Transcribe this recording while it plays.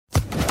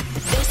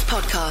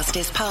podcast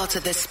is part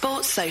of the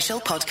Sports Social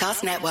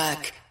Podcast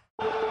Network.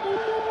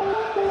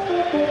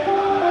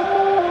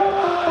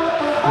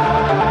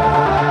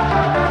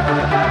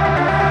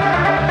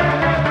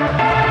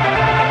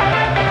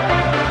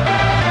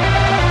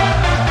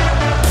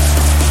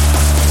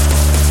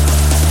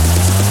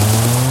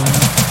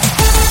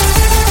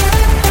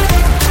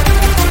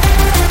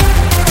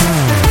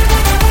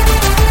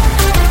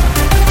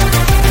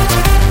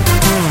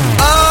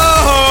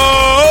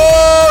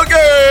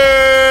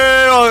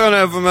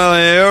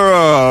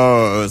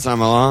 Heroes.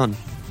 I'm Alon.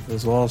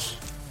 As Walsh.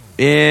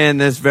 In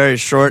this very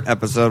short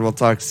episode, we'll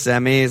talk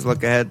semis,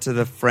 look ahead to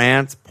the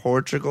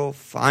France-Portugal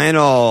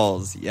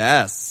finals.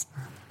 Yes.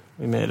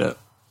 We made it.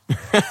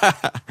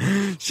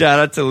 Shout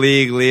out to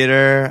league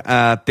leader,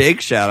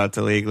 big shout out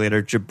to league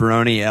leader,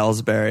 Jabroni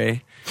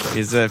Ellsbury.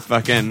 He's a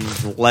fucking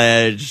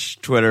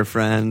ledge Twitter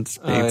friend,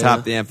 being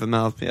top the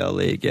FMLPL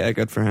league. Yeah,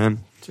 good for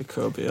him.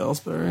 Jacoby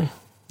Ellsbury.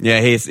 Yeah,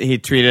 he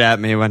tweeted at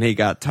me when he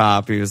got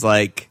top. He was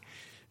like,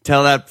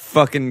 tell that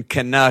fucking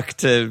Canuck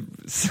to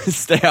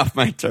stay off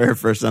my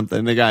turf or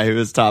something. The guy who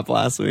was top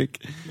last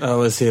week.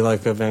 Oh, is he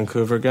like a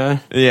Vancouver guy?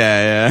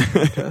 Yeah.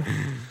 Okay.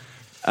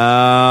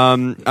 All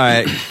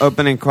right,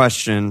 opening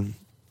question.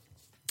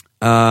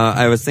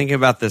 I was thinking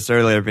about this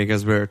earlier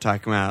because we were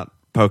talking about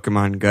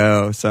Pokemon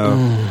Go. So,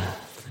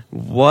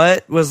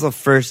 what was the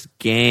first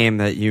game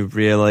that you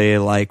really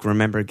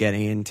remember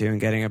getting into and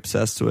getting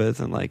obsessed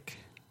with and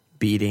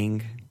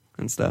beating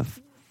and stuff?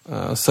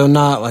 So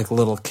not like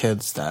little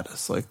kid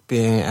status, like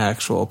being an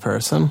actual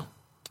person.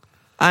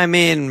 I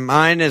mean,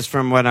 mine is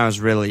from when I was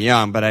really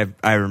young, but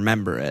I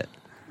remember it.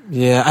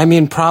 Yeah, I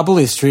mean,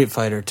 probably Street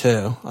Fighter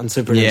 2 on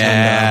Super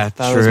Nintendo.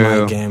 That true.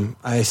 was my game.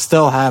 I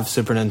still have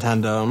Super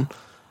Nintendo, and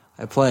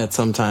I play it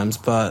sometimes,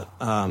 but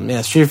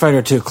Street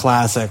Fighter 2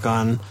 Classic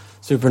on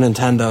Super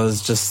Nintendo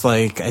is just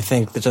I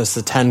think just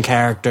the 10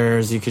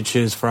 characters you could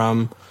choose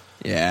from.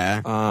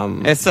 Yeah.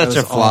 It's such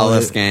a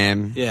flawless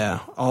game.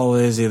 Yeah.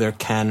 Always either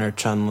Ken or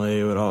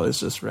Chun-Li would always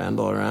just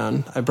randle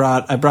around. I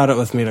brought it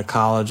with me to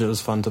college. It was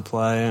fun to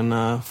play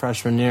in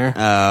freshman year.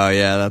 Oh,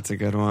 yeah, that's a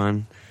good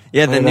one.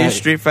 Yeah, the new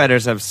Street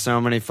Fighters have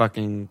so many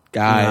fucking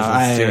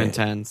guys. It's too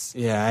intense.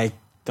 Yeah, I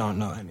don't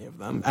know any of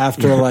them.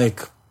 After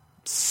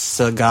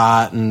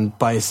Sagat and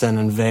Bison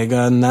and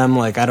Vega and them,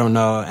 I don't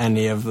know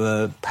any of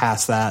the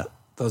past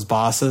those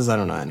bosses. I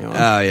don't know anyone.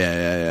 Oh,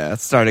 yeah.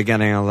 It started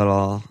getting a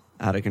little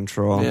out of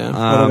control. Yeah.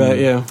 What about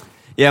you?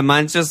 Yeah,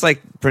 mine's just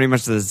pretty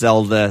much the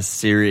Zelda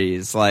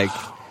series. I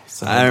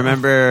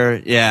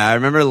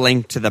remember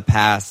Link to the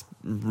Past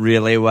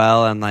really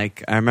well, and I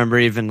remember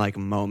even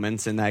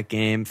moments in that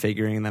game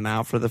figuring them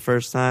out for the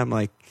first time,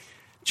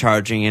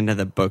 charging into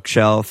the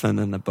bookshelf and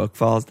then the book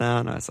falls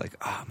down. I was like,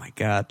 oh my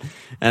god.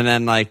 And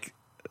then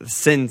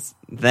since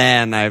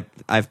then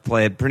I've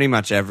played pretty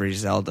much every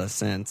Zelda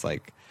since.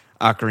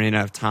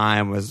 Ocarina of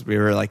Time we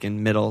were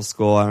in middle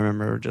school. I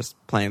remember just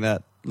playing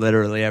that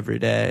literally every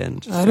day.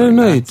 And just I didn't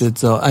know you did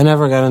Zelda. I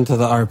never got into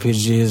the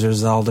RPGs or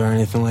Zelda or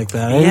anything like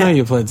that. I didn't know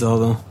you played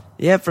Zelda.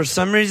 Yeah, for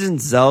some reason,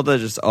 Zelda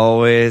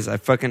I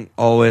fucking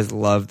always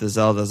loved the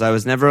Zeldas. I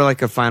was never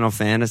a Final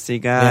Fantasy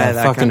guy. Yeah,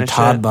 that fucking kind of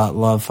Toddbot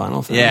love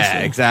Final Fantasy. Yeah,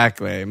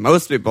 exactly.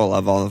 Most people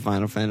love all the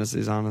Final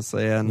Fantasies,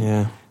 honestly.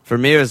 And for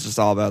me, it was just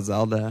all about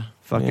Zelda.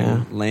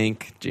 Fucking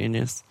Link,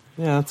 genius.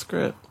 Yeah, that's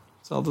great.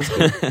 Zelda's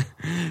good.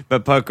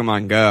 But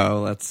Pokemon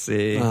Go, let's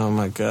see. Oh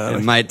my god.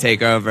 It might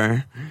take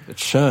over. It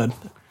should.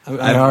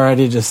 I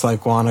already just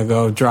want to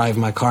go drive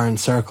my car in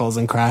circles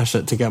and crash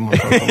it to get more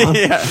Pokemon.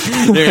 Yeah.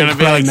 You're going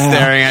to be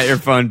staring at your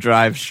phone,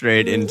 drive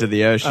straight into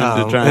the ocean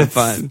to try and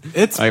find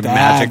it's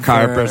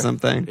Magikarp or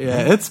something.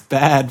 Yeah, it's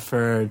bad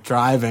for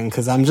driving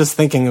because I'm just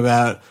thinking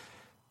about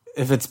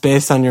if it's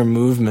based on your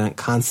movement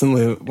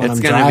constantly when I'm driving.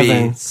 It's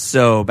going to be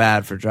so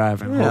bad for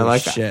driving. Yeah, Holy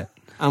shit.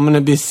 I'm going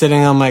to be sitting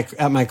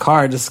at my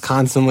car just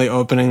constantly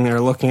opening or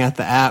looking at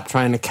the app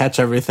trying to catch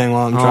everything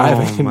while I'm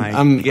driving.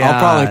 I'll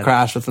probably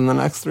crash within the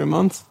next 3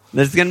 months.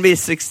 There's going to be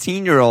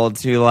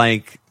 16-year-olds who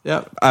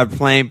are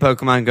playing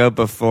Pokemon Go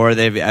before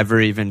they've ever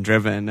even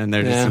driven, and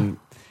they're just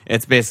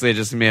it's basically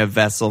just going to be a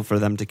vessel for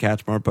them to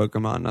catch more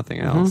Pokemon, nothing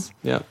else.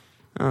 Mm-hmm. Yep.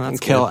 Oh,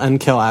 that's and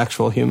kill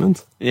actual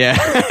humans. Yeah,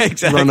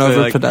 exactly. Run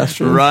over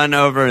pedestrians. Run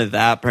over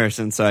that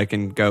person so I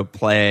can go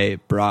play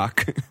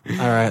Brock. All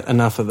right,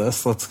 enough of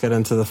this. Let's get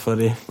into the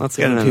footy. Let's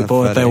get into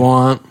people the what they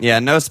want. Yeah,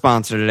 no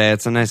sponsor today.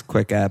 It's a nice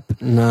quick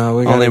app. No,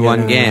 we got only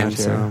one game.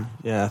 So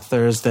yeah,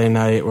 Thursday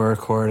night we're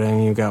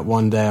recording. You got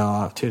 1 day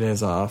off, 2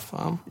 days off.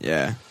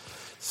 Yeah.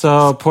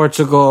 So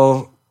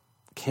Portugal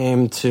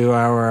came to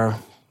our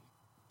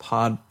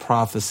pod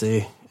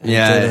prophecy.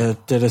 And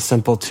did a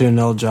simple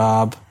 2-0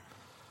 job.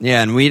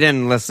 Yeah, and we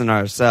didn't listen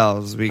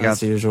ourselves.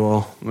 As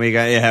usual. We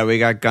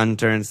got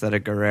Gunter instead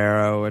of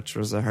Guerrero, which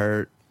was a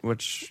hurt,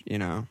 which,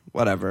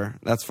 whatever.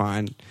 That's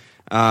fine.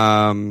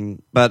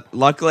 But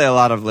luckily a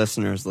lot of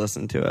listeners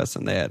listened to us,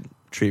 and they had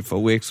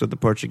treatful weeks with the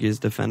Portuguese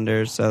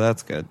defenders, so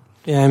that's good.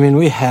 Yeah, I mean,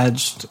 we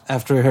hedged.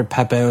 After we heard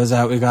Pepe was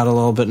out, we got a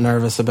little bit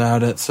nervous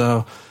about it,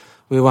 so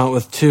we went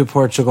with 2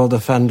 Portugal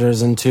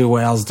defenders and 2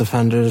 Wales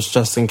defenders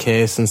just in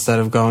case, instead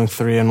of going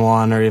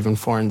 3-1 or even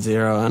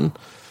 4-0. And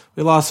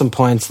we lost some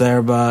points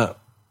there, but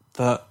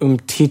the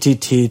Umtiti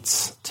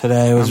Teats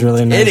today was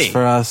really nice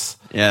for us.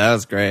 Yeah, that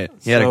was great.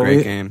 He had a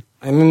great game.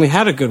 I mean, we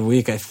had a good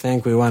week, I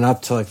think. We went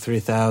up to like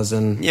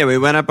 3,000. Yeah, we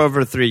went up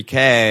over 3K,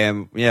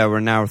 and we're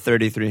now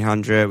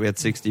 3,300. We had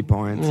 60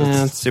 points.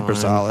 Yeah, it's super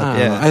fine. solid.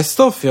 I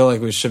still feel like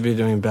we should be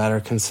doing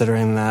better,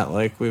 considering that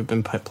like we've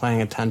been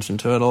paying attention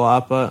to it a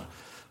lot, but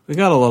we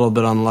got a little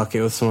bit unlucky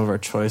with some of our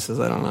choices.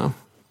 I don't know.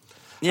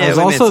 Yeah,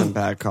 we made some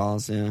bad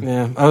calls.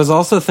 Yeah. I was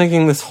also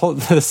thinking the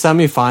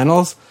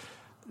semifinals,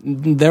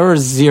 there were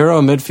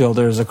 0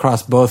 midfielders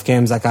across both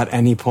games that got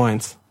any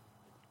points.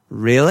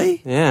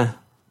 Really? Yeah.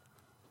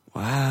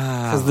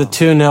 Wow. Because the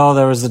 2-0,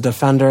 there was a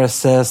defender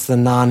assist, the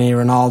Nani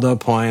Ronaldo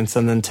points,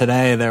 and then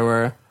today there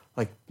were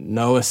like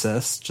no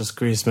assists, just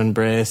Griezmann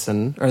brace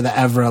or the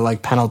Evra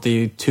like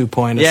penalty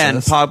 2-point assist. Yeah, and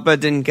Pogba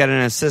didn't get an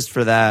assist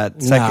for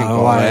that second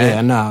goal. Right? Yeah,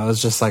 no, it was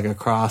just like a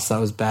cross that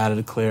was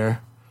batted clear.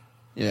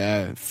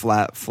 Yeah,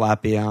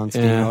 flappy on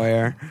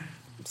Neuer.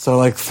 So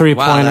like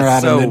 3-pointer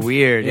that's out of so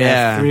weird.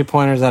 Yeah,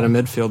 3-pointers out of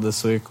midfield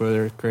this week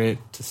were great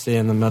to see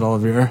in the middle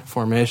of your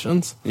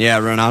formations. Yeah,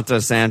 Renato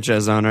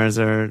Sanchez owners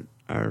are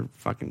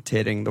fucking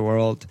titting the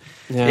world.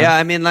 Yeah,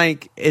 I mean,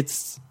 like,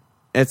 it's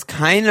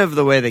kind of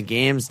the way the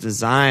game's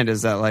designed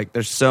is that, like,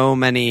 there's so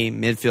many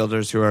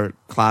midfielders who are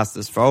classed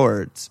as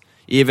forwards.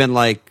 Even,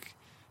 like,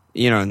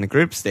 in the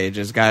group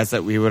stages, guys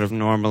that we would have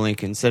normally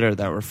considered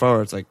that were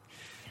forwards, like,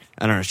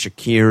 I don't know,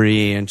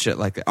 Shaqiri and shit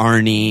like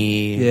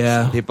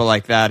Arnie. People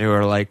like that who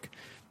are, like,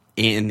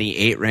 in the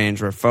 8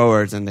 range were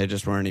forwards, and they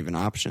just weren't even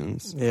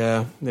options.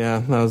 Yeah,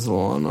 that was a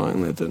little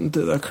annoying. They didn't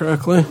do that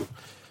correctly.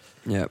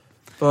 Yep.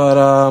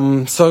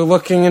 But, so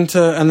looking into,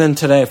 and then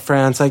today,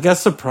 France, I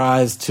guess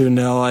surprised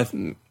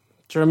 2-0.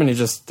 Germany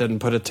just didn't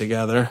put it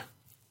together.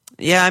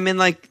 Yeah, I mean,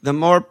 like, the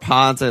more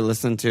pods I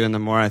listened to and the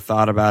more I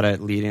thought about it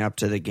leading up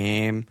to the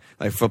game,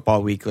 like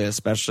Football Weekly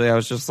especially, I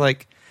was just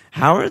like,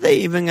 how are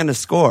they even going to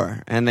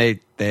score? And they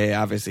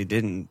obviously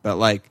didn't. But,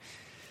 like,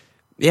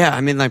 yeah,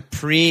 I mean, like,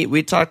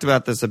 we talked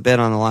about this a bit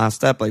on the last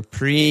step, like,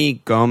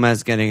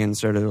 pre-Gomez getting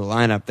inserted to the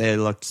lineup, they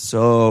looked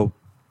so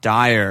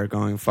dire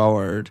going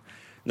forward.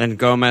 Then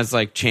Gomez,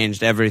 like,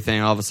 changed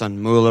everything. All of a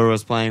sudden, Mueller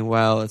was playing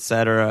well,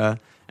 etc.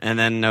 And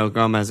then no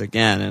Gomez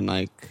again, and,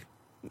 like,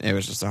 it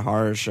was just a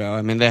horror show.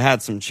 I mean, they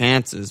had some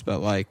chances, but,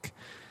 like,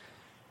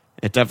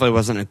 it definitely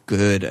wasn't a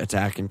good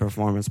attacking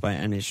performance by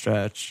any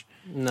stretch.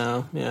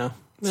 No, yeah.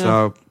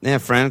 So, yeah,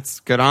 France,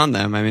 good on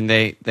them. I mean,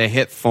 they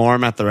hit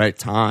form at the right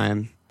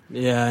time.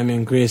 Yeah, I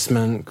mean,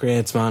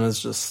 Griezmann is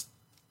just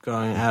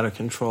going out of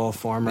control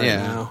form right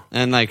now.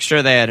 And, like,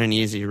 sure, they had an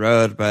easy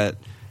road, but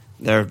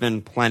there have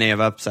been plenty of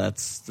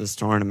upsets this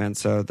tournament,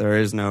 so there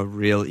is no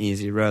real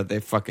easy road. They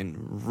fucking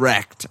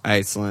wrecked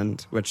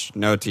Iceland, which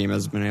no team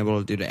has been able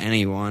to do to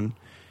anyone,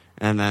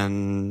 and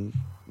then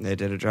they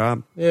did a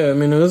job. Yeah, I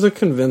mean, it was a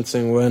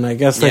convincing win. I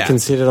guess they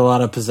conceded a lot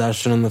of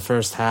possession in the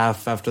first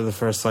half. After the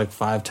first,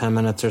 5-10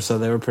 minutes or so,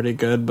 they were pretty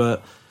good,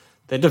 but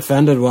they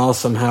defended well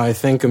somehow. I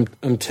think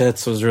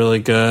Tits was really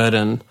good,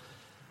 and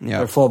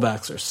their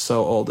fullbacks are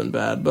so old and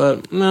bad, but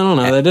I don't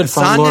know. They did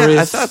fine.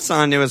 I thought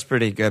Sonia was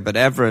pretty good, but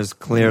Evra's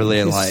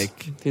clearly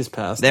he's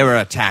past. They were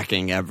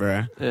attacking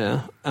Evra.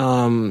 Yeah.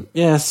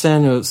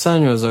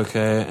 Sanya was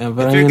okay.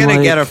 But if you're going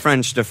to get a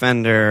French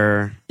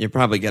defender, you're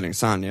probably getting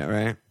Sonia,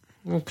 right?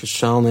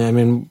 Koscielny. I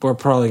mean, we're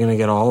probably going to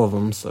get all of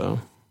them, so.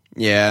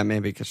 Yeah,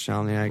 maybe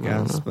Koscielny, I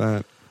guess.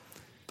 But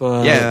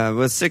yeah,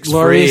 with 6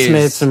 Lloris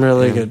made some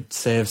really good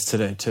saves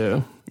today,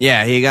 too.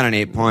 Yeah, he got an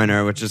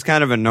 8-pointer, which is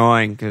kind of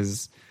annoying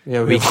because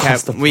we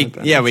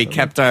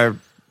kept our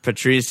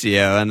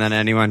Patricio, and then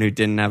anyone who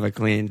didn't have a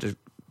clean just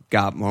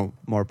got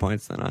more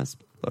points than us.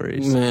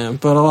 Lloris. Man,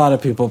 but a lot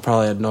of people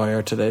probably had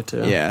Neuer today,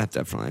 too. Yeah,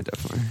 definitely.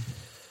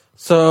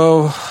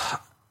 So,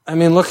 I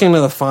mean, looking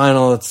to the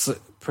final, it's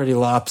pretty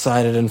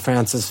lopsided in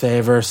France's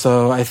favor.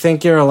 So I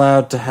think you're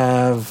allowed to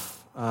have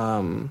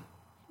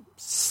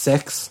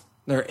 6.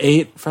 There are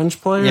 8 French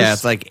players. Yeah,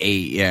 it's like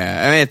 8.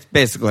 Yeah, I mean it's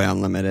basically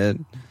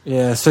unlimited.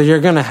 Yeah, so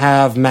you're gonna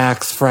have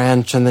max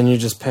French, and then you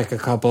just pick a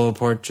couple of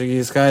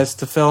Portuguese guys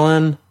to fill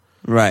in.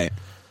 Right.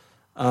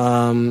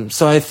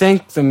 So I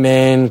think the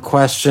main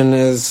question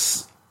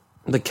is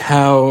I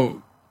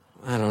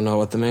don't know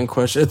what the main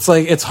question. It's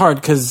like it's hard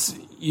because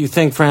you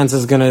think France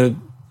is gonna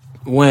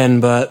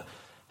win, but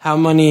how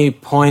many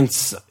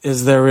points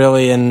is there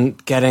really in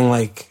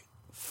getting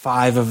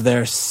 5 of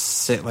their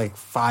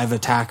 5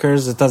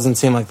 attackers? It doesn't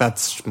seem like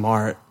that's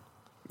smart.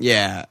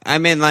 Yeah, I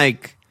mean,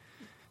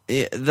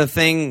 the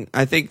thing,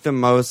 I think the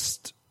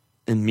most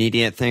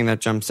immediate thing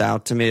that jumps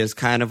out to me is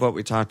kind of what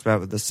we talked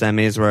about with the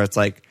semis, where it's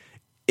like,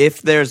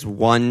 if there's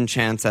one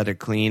chance at a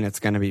clean,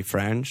 it's going to be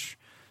French.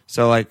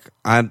 So,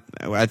 I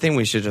think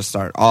we should just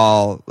start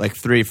all,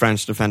 3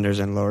 French defenders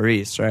and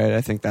Lloris, right?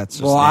 I think that's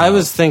just... Well, I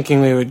was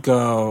thinking we would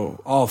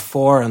go all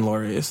 4 in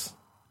Lloris.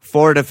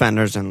 4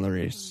 defenders and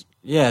Lloris.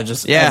 Yeah,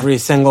 every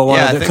single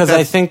one. Because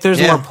I think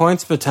there's more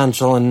points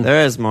potential in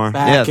there is more.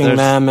 backing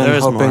them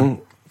and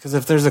hoping... Because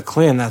if there's a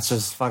clean, that's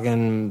just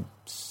fucking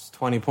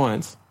 20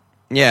 points.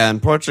 Yeah, and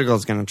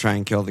Portugal's going to try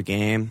and kill the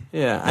game.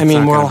 Yeah, I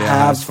mean, we'll be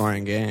have a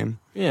scoring game.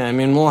 Yeah, I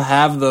mean, we'll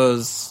have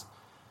those.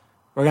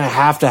 We're going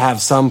to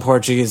have some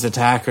Portuguese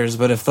attackers,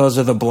 but if those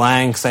are the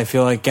blanks, I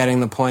feel like getting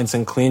the points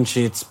and clean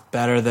sheets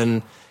better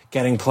than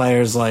getting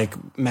players like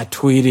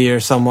Matuidi or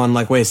someone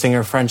like wasting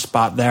her French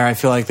spot there. I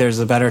feel like there's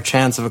a better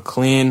chance of a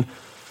clean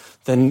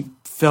than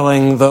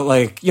filling the,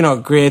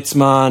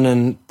 Griezmann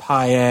and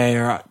Payet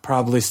are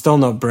probably still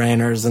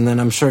no-brainers, and then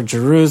I'm sure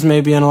Giroud's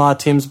maybe in a lot of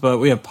teams, but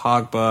we have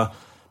Pogba.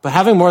 But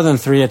having more than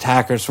 3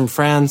 attackers from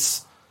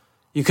France,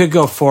 you could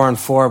go 4 and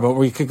 4, but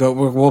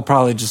we'll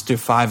probably just do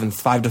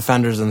 5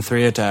 defenders and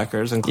 3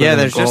 attackers, including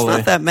there's a goalie. just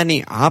not that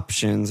many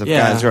options of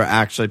guys who are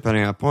actually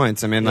putting up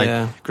points. I mean,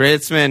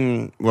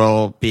 Griezmann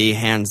will be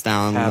hands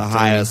down the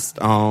highest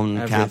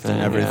owned captain,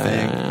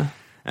 everything. Yeah.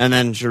 And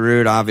then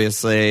Giroud,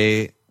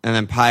 obviously, and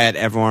then Payet,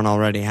 everyone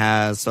already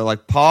has. So,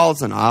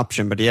 Paul's an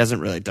option, but he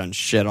hasn't really done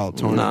shit all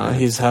tournament. No,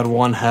 he's had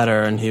 1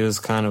 header, and he was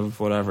kind of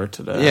whatever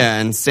today. Yeah,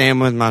 and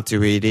same with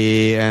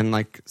Matuidi, and,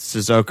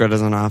 Sissoko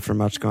doesn't offer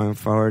much going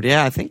forward.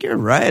 Yeah, I think you're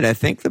right. I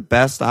think the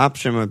best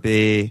option would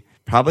be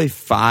probably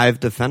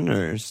 5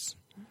 defenders.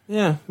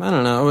 Yeah, I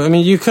don't know. I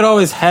mean, you could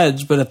always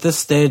hedge, but at this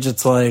stage,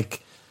 it's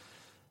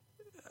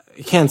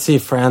you can't see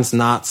France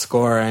not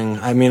scoring.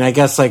 I mean, I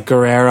guess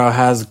Guerrero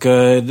has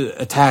good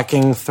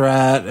attacking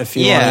threat if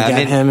you want to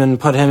get him and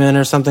put him in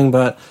or something,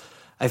 but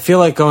I feel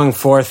like going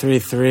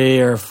 4-3-3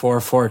 or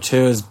 4-4-2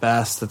 is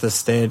best at this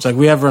stage.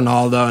 We have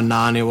Ronaldo and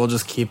Nani, we'll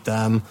just keep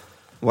them.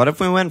 What if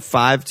we went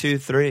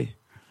 5-2-3?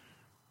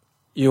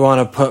 You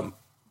want to put...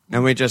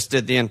 And we just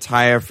did the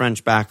entire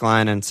French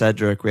backline and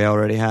Cedric we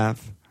already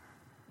have.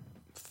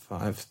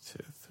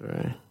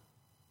 5-2-3.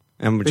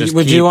 And we just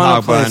keep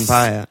Pogba and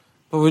Payet.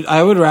 But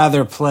I would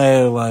rather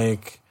play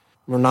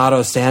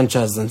Renato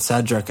Sanchez than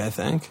Cedric, I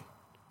think.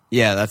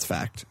 Yeah, that's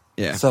fact.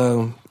 Yeah.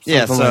 So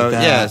we'll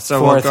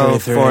go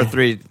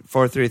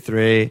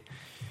 4-3-3.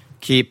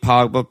 Keep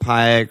Pogba,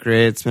 Payet,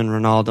 Griezmann,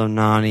 Ronaldo,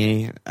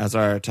 Nani as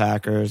our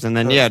attackers, and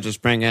then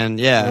just bring in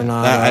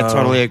I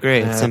totally agree.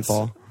 It's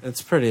simple.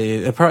 It's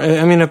pretty.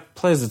 It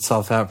plays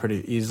itself out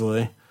pretty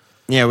easily.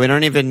 Yeah, we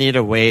don't even need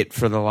to wait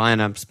for the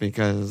lineups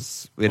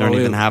because we don't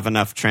even have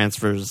enough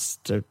transfers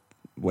to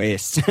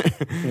waste.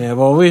 Yeah,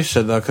 well, we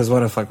should though, because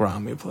what if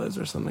Rami plays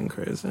or something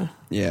crazy?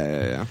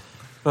 Yeah.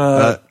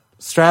 But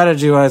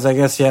strategy-wise, I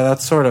guess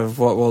that's sort of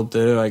what we'll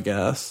do. I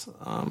guess,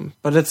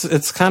 but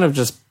it's kind of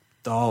just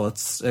dull.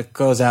 It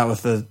goes out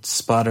with a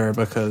sputter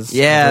because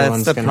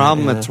that's the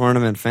problem with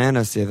tournament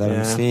fantasy that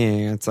I'm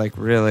seeing. It's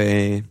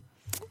really.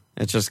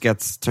 It just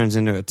turns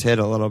into a tit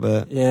a little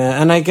bit.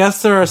 Yeah, and I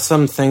guess there are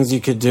some things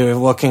you could do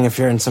if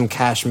you're in some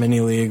cash mini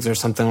leagues or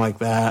something like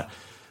that,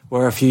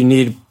 where if you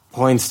need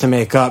points to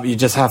make up, you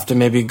just have to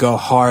maybe go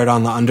hard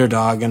on the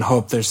underdog and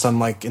hope there's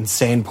some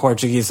insane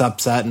Portuguese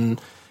upset and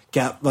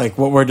get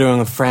what we're doing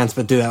with France,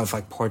 but do that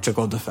with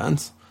Portugal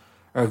defense.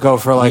 Or go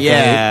for a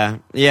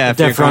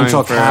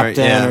differential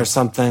captain or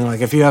something.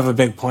 If you have a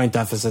big point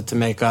deficit to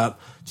make up,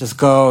 just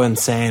go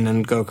insane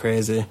and go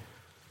crazy.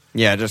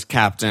 Yeah, just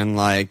captain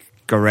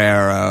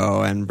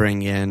Guerrero and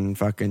bring in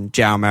fucking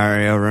João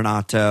Mario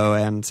Renato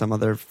and some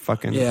other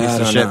fucking piece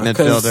of shit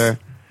midfielder.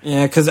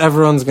 Yeah, because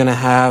everyone's going to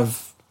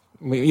have...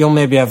 You'll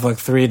maybe have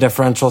 3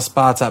 differential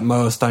spots at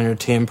most on your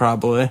team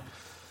probably.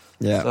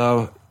 Yeah.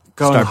 So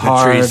going start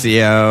hard.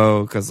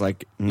 Patricio because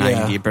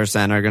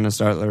 90% are going to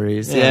start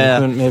Lloris. Yeah.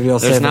 Maybe you'll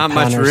There's save not a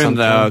pen much or room something.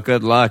 though.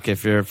 Good luck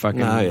if you're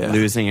fucking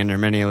losing in your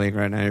mini league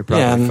right now. You're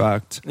probably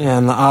fucked. Yeah,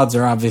 and the odds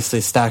are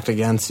obviously stacked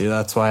against you.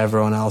 That's why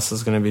everyone else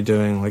is going to be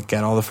doing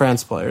get all the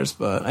France players.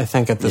 But I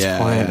think at this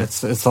point,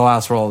 it's the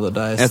last roll of the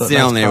dice. It's the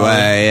only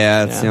way.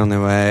 Yeah, it's the only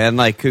way. And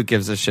who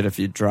gives a shit if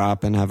you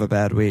drop and have a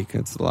bad week?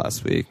 It's the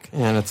last week.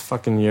 Yeah, and it's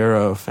fucking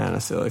Euro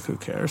fantasy. Who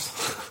cares?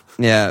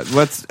 Yeah,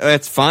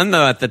 it's fun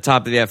though at the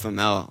top of the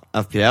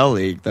FPL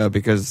league though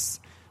because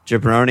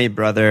Jabroni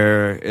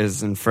brother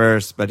is in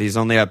first, but he's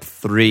only up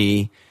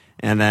 3,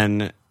 and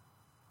then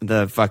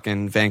the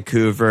fucking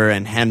Vancouver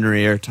and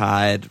Henry are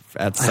tied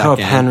at second. I hope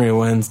Henry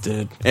wins,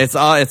 dude.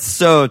 It's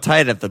so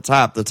tight at the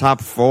top. The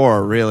top 4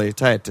 are really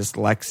tight.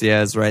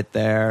 Dyslexia is right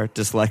there.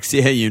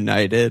 Dyslexia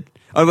United.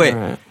 Oh wait,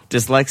 right.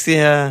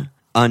 Dyslexia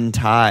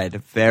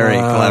Untied. Very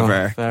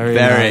clever.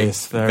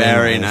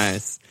 Very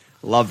nice.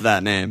 Love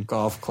that name.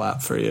 Golf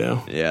clap for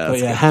you. Yeah. But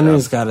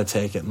Henry's got to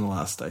take it in the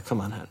last day. Come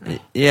on, Henry.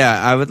 Yeah,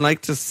 I would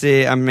like to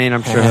see. I'm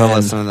sure he'll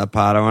listen to the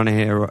pod. I want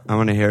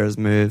to hear his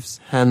moves.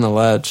 Hen the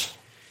ledge.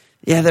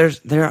 Yeah,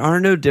 there are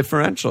no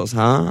differentials,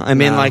 huh?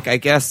 I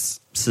guess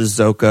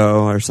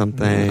Sissoko or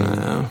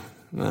something.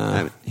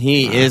 No.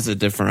 He is a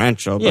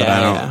differential, but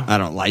I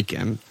don't like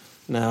him.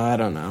 No, I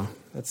don't know.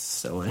 That's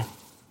silly.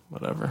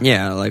 Whatever.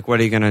 Yeah, what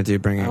are you gonna do?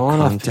 Bring in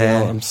Conte?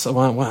 I want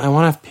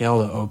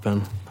FPL to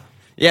open.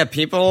 Yeah,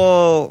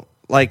 people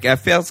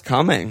FPL's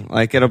coming.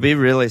 It'll be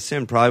really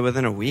soon, probably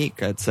within a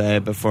week, I'd say,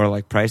 before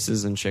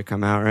prices and shit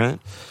come out, right?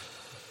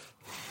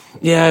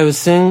 Yeah, I was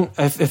seeing.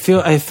 I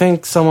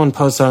think someone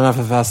posted on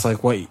FFS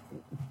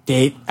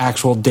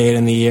actual date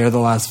in the year the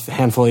last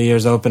handful of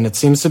years open, it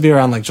seems to be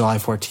around like July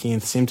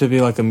 14th. Seemed to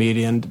be like a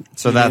median.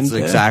 So that's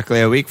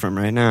exactly a week from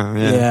right now.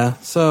 Yeah.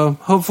 So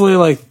hopefully,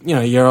 like,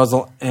 Euros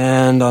will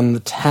end on the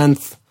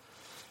 10th.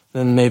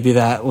 Then maybe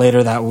that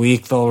later that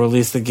week they'll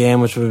release the game,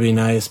 which would be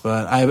nice.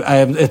 But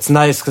it's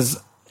nice because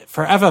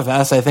for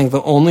FFS, I think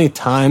the only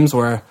times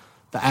where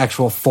the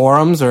actual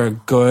forums are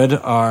good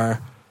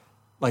are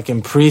like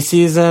in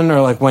preseason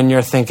or like when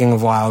you're thinking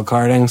of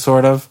wildcarding,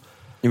 sort of.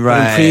 Right.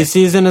 And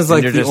preseason is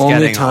like the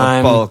only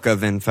time. A bulk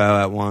of info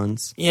at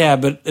once. Yeah,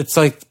 but it's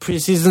like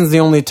preseason is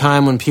the only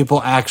time when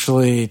people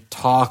actually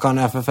talk on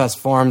FFS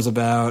forums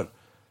about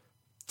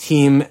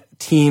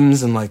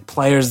teams and like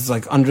players,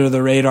 like under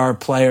the radar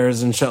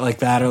players and shit like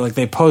that, or like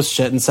they post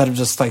shit instead of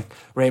just like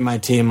rate my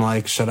team,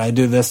 like should I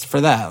do this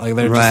for that? Like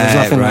there's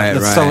nothing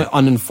that's so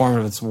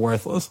uninformative, it's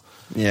worthless.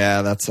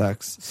 Yeah, that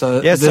sucks.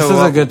 So this is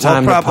a good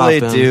time we'll to probably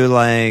pop in. do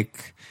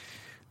like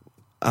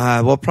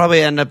we'll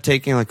probably end up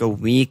taking like a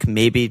week,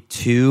 maybe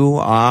 2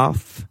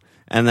 off,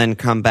 and then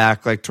come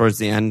back like towards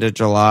the end of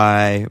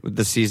July with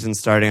the season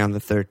starting on the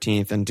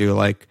 13th and do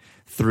like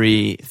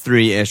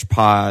three-ish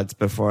pods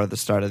before the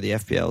start of the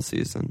FPL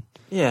season.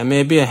 Yeah,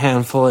 maybe a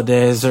handful of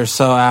days or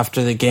so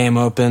after the game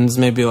opens,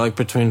 maybe like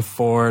between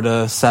 4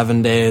 to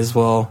 7 days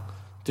we'll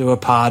do a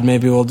pod.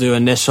 Maybe we'll do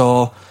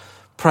initial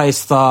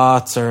price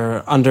thoughts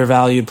or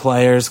undervalued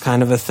players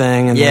kind of a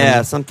thing. And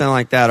then, something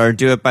like that. Or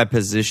do it by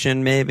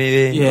position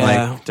maybe.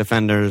 Yeah. Like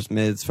defenders,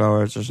 mids,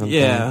 forwards or something.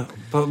 Yeah,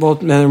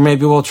 but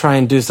maybe we'll try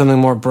and do something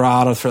more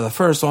broad for the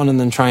first one and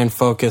then try and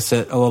focus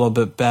it a little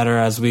bit better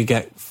as we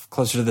get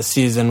closer to the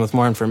season with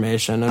more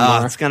information.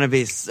 And it's going to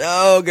be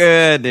so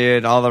good,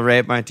 dude. All the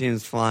Rate My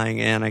Teams flying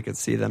in. I could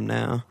see them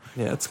now.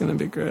 Yeah, it's going to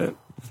be great.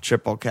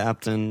 Triple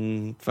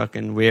captain,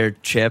 fucking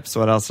weird chips.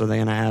 What else are they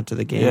going to add to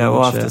the game? Yeah,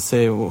 we'll have to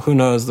see. Who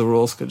knows? The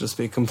rules could just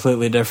be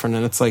completely different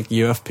and it's like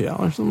UFPL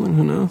or something.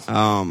 Who knows?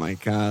 Oh my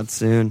God,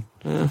 soon.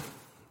 Yeah.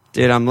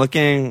 Dude, I'm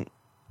looking...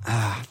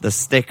 the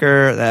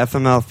sticker, the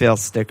FMLFPL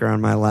sticker on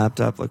my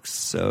laptop looks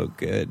so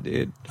good,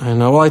 dude. I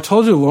know. Well, I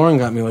told you Lauren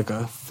got me like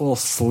a full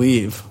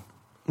sleeve.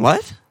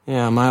 What?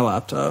 Yeah, my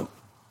laptop.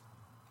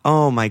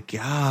 Oh my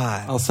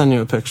God. I'll send you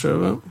a picture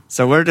of it.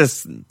 So we're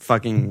just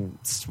fucking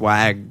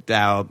swagged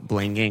out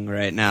blinking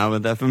right now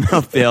with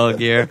FMLFPL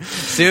gear.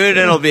 Soon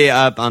it'll be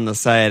up on the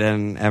site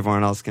and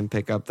everyone else can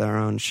pick up their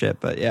own shit.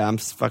 But yeah, I'm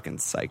fucking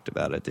psyched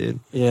about it, dude.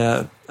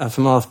 Yeah,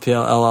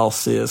 FMLFPL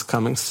LLC is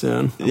coming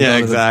soon. I'm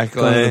going to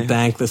the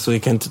bank this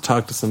weekend to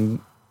talk to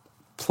some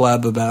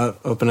pleb about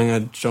opening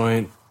a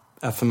joint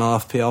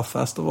FMLFPL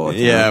festival.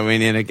 Yeah, we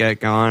need to get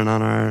going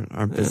on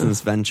our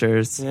business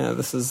ventures. Yeah,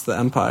 this is the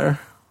Empire.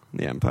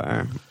 The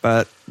Empire.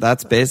 But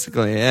that's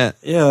basically it.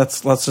 Yeah,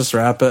 let's just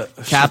wrap it.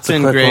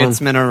 Captain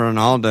Griezmann or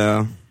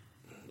Ronaldo?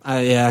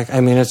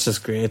 I mean, it's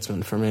just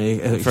Griezmann for me.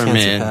 You can't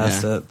see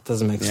past it.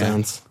 Doesn't make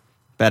sense.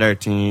 Better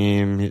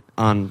team,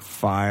 on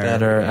fire.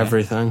 Better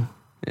everything.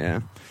 Yeah.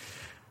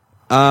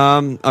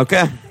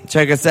 Okay.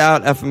 Check us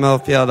out,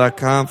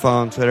 fmlfpl.com.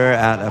 Follow on Twitter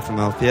at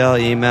fmlfpl.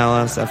 Email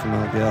us,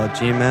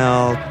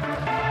 fmlfpl@gmail.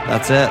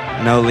 That's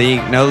it. No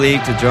league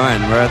to join.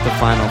 We're at the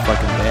final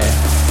fucking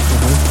day.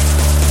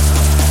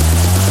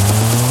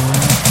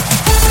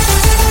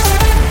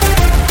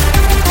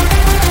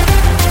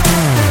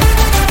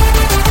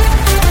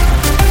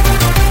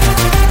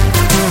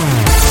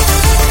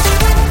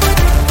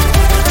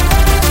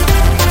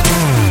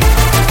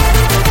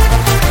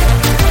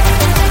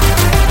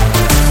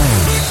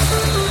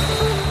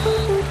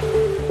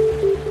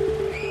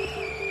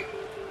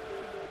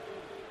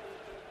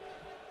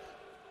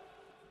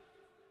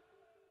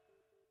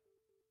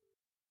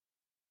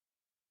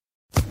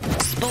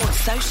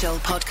 Social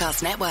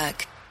Podcast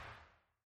Network.